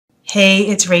Hey,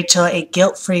 it's Rachel, a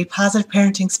guilt-free positive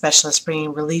parenting specialist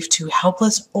bringing relief to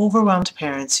helpless, overwhelmed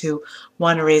parents who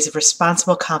want to raise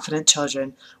responsible, confident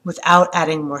children without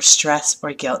adding more stress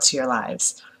or guilt to your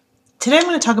lives. Today I'm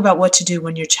going to talk about what to do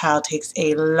when your child takes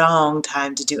a long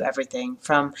time to do everything,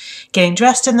 from getting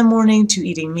dressed in the morning to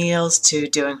eating meals to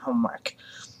doing homework.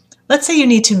 Let's say you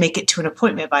need to make it to an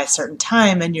appointment by a certain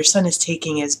time and your son is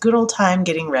taking his good old time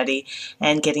getting ready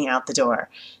and getting out the door.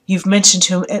 You've mentioned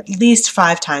to him at least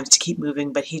 5 times to keep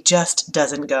moving, but he just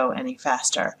doesn't go any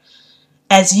faster.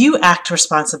 As you act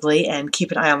responsibly and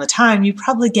keep an eye on the time, you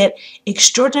probably get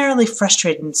extraordinarily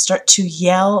frustrated and start to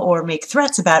yell or make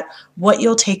threats about what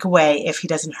you'll take away if he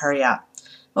doesn't hurry up.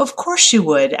 Well, of course you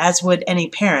would, as would any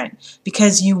parent,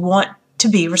 because you want to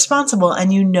be responsible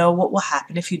and you know what will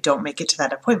happen if you don't make it to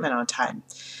that appointment on time.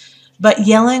 But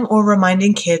yelling or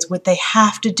reminding kids what they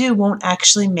have to do won't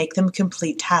actually make them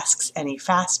complete tasks any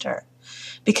faster.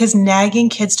 Because nagging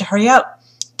kids to hurry up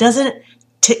doesn't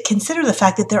consider the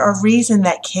fact that there are reasons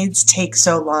that kids take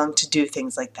so long to do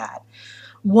things like that.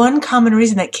 One common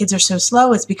reason that kids are so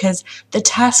slow is because the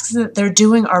tasks that they're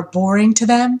doing are boring to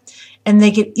them, and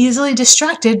they get easily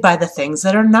distracted by the things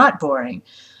that are not boring.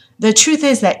 The truth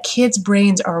is that kids'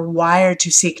 brains are wired to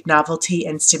seek novelty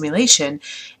and stimulation,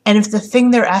 and if the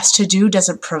thing they're asked to do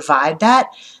doesn't provide that,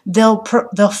 they'll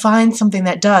find something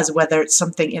that does, whether it's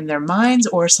something in their minds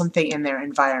or something in their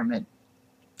environment.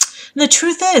 And the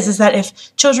truth is that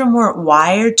if children weren't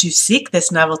wired to seek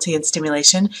this novelty and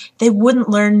stimulation, they wouldn't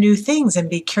learn new things and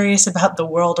be curious about the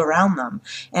world around them,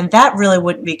 and that really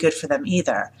wouldn't be good for them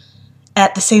either.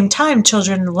 At the same time,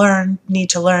 children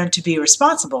need to learn to be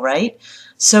responsible, right?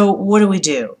 So what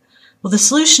do? Well, the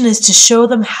solution is to show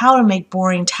them how to make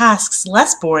boring tasks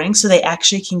less boring so they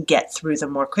actually can get through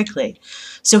them more quickly.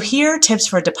 So here are tips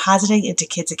for depositing into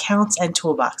kids' accounts and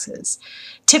toolboxes.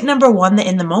 Tip number 1, the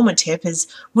in-the-moment tip, is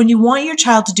when you want your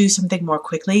child to do something more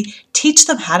quickly, teach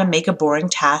them how to make a boring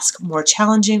task more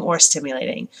challenging or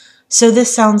stimulating. So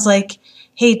this sounds like,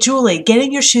 "Hey, Julie,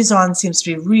 getting your shoes on seems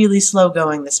to be really slow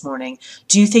going this morning.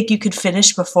 Do you think you could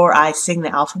finish before I sing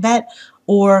the alphabet?"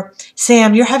 Or,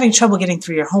 "Sam, you're having trouble getting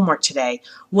through your homework today.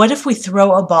 What if we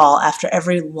throw a ball after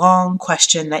every long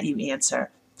question that you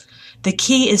answer?" The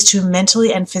key is to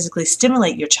mentally and physically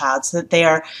stimulate your child so that they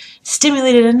are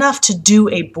stimulated enough to do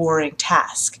a boring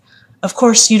task. Of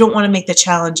course, you don't want to make the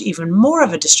challenge even more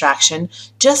of a distraction.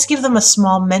 Just give them a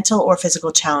small mental or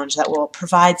physical challenge that will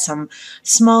provide some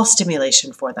small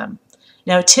stimulation for them.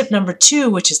 Now, tip number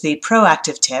 2, which is the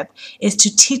proactive tip, is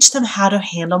to teach them how to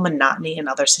handle monotony in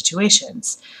other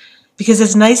situations. Because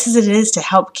as nice as it is to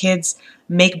help kids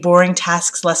make boring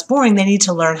tasks less boring, they need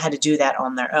to learn how to do that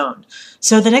on their own.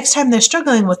 So the next time they're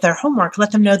struggling with their homework,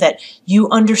 let them know that you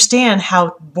understand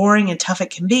how boring and tough it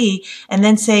can be, and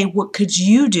then say, what could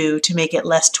you do to make it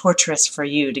less torturous for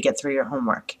you to get through your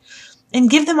homework? And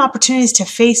give them opportunities to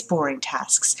face boring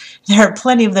tasks. There are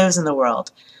plenty of those in the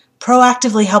world.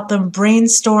 Proactively help them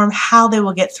brainstorm how they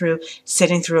will get through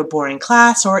sitting through a boring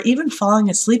class or even falling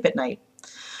asleep at night.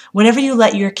 Whenever you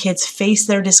let your kids face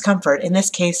their discomfort, in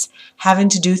this case, having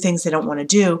to do things they don't want to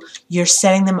do, you're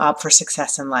setting them up for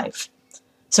success in life.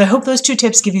 So I hope those 2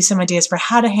 tips give you some ideas for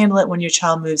how to handle it when your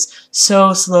child moves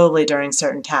so slowly during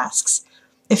certain tasks.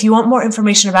 If you want more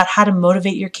information about how to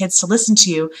motivate your kids to listen to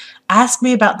you, ask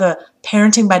me about the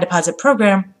Parenting by Deposit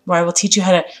program, where I will teach you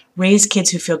how to raise kids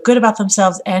who feel good about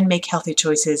themselves and make healthy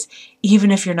choices,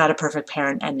 even if you're not a perfect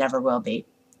parent and never will be.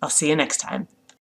 I'll see you next time.